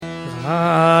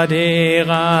Radhe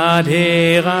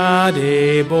Radhe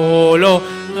Radhe bolo,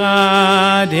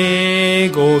 Radhe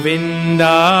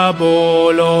Govinda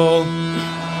bolo.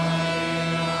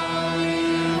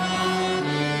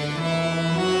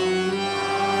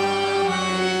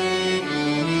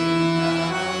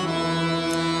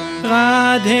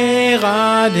 Radhe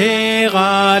Radhe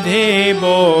Radhe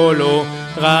bolo,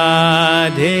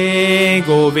 Radhe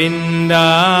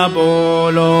Govinda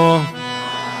bolo.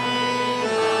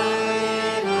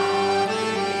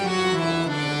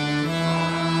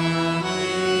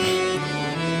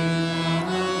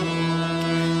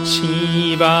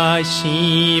 Shiva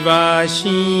Shiva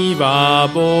Shiva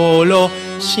bolo,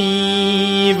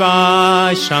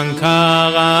 Shiva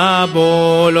Shankara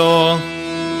bolo.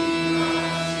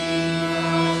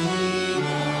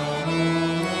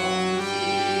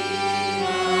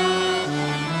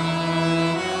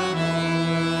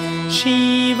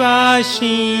 Shiva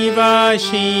Shiva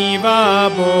Shiva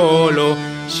bolo,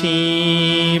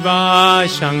 Shiva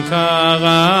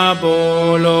Shankara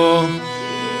bolo.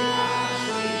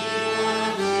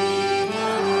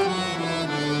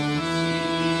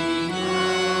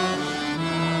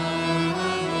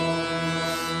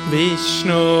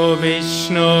 Vishnu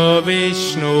Vishnu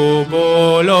Vishnu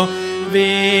bolo,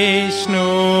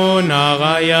 Vishnu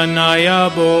Narayanaya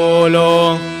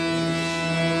bolo.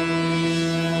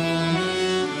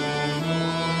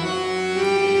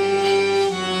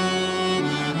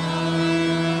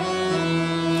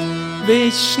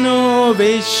 Vishnu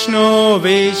Vishnu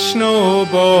Vishnu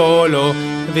bolo,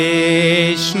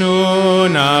 Vishnu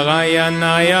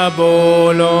Narayanaya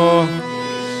bolo.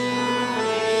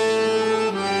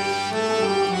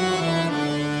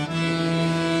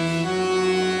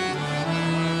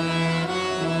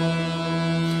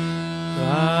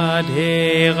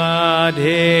 Radhe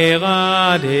Radhe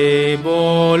Radhe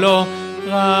bolo,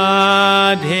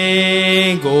 Radhe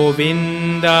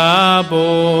Govinda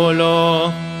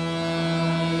bolo.